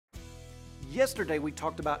Yesterday we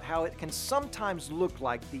talked about how it can sometimes look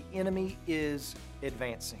like the enemy is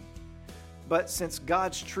advancing. But since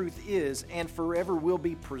God's truth is and forever will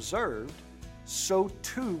be preserved, so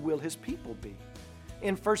too will his people be.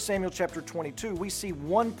 In 1 Samuel chapter 22, we see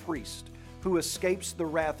one priest who escapes the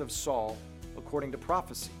wrath of Saul according to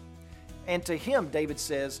prophecy. And to him, David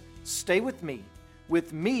says, "Stay with me.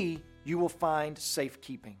 With me you will find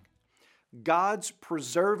safekeeping." God's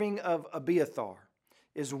preserving of Abiathar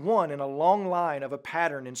is one in a long line of a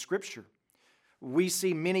pattern in Scripture. We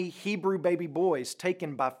see many Hebrew baby boys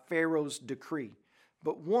taken by Pharaoh's decree,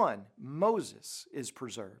 but one, Moses, is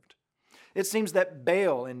preserved. It seems that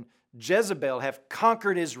Baal and Jezebel have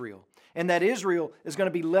conquered Israel, and that Israel is going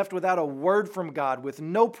to be left without a word from God, with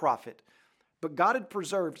no prophet. But God had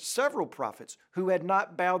preserved several prophets who had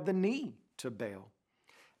not bowed the knee to Baal.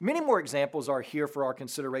 Many more examples are here for our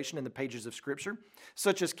consideration in the pages of Scripture,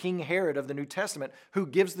 such as King Herod of the New Testament, who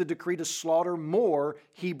gives the decree to slaughter more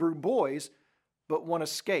Hebrew boys, but one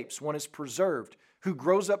escapes, one is preserved, who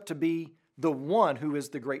grows up to be the one who is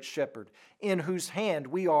the great shepherd, in whose hand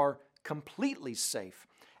we are completely safe.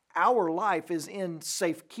 Our life is in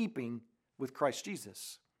safekeeping with Christ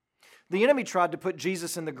Jesus. The enemy tried to put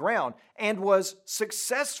Jesus in the ground and was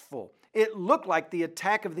successful. It looked like the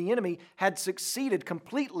attack of the enemy had succeeded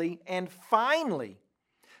completely and finally.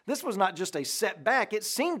 This was not just a setback, it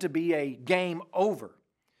seemed to be a game over.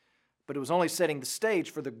 But it was only setting the stage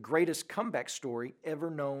for the greatest comeback story ever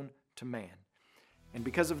known to man. And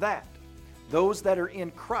because of that, those that are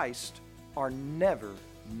in Christ are never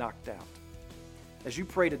knocked out. As you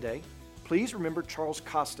pray today, please remember Charles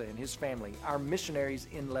Costa and his family, our missionaries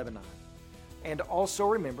in Lebanon. And also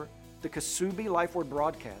remember the Kasubi Life Word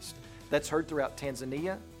broadcast that's heard throughout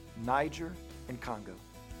Tanzania, Niger, and Congo.